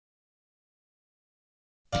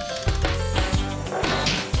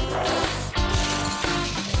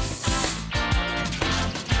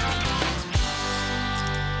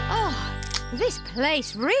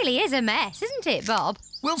place really is a mess, isn't it, Bob?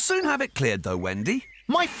 We'll soon have it cleared, though, Wendy.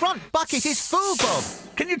 My front bucket is full, Bob.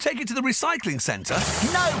 Can you take it to the recycling centre?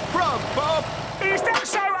 No prob, Bob. Is that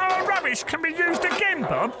so our rubbish can be used again,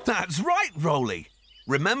 Bob? That's right, Rolly.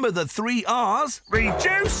 Remember the 3 R's?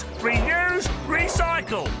 Reduce, reuse,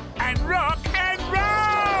 recycle, and rock and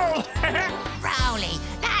roll! Rowley,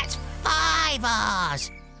 that's 5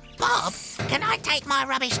 R's. Bob, can I take my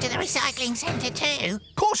rubbish to the recycling centre too?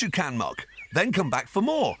 Of course you can, Muck. Then come back for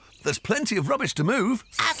more. There's plenty of rubbish to move.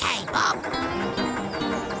 OK, Bob.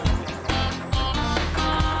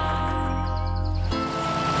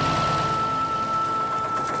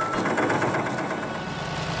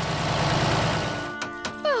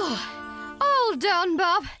 All done,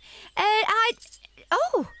 Bob.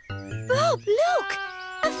 Oh, Bob, look!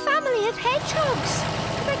 A family of hedgehogs.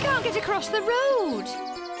 They can't get across the road.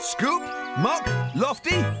 Scoop, Muck,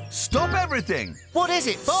 Lofty, stop everything. What is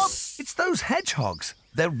it, Bob? It's those hedgehogs.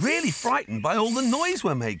 They're really frightened by all the noise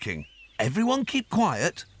we're making. Everyone keep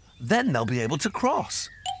quiet, then they'll be able to cross.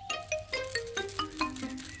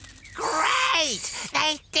 Great!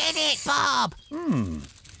 They did it, Bob.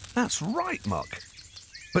 That's right, Muck.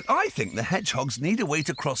 But I think the hedgehogs need a way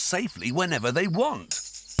to cross safely whenever they want.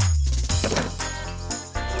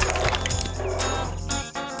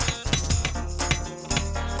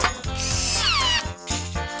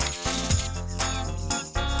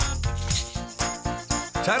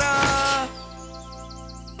 Ta-da!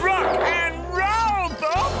 Rock and roll,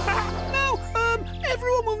 Bob! Now,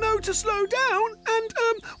 everyone will know to slow down and,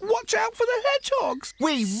 watch out for the hedgehogs.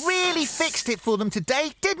 We really fixed it for them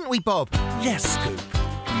today, didn't we, Bob? Yes, Scoop.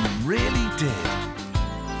 We really did.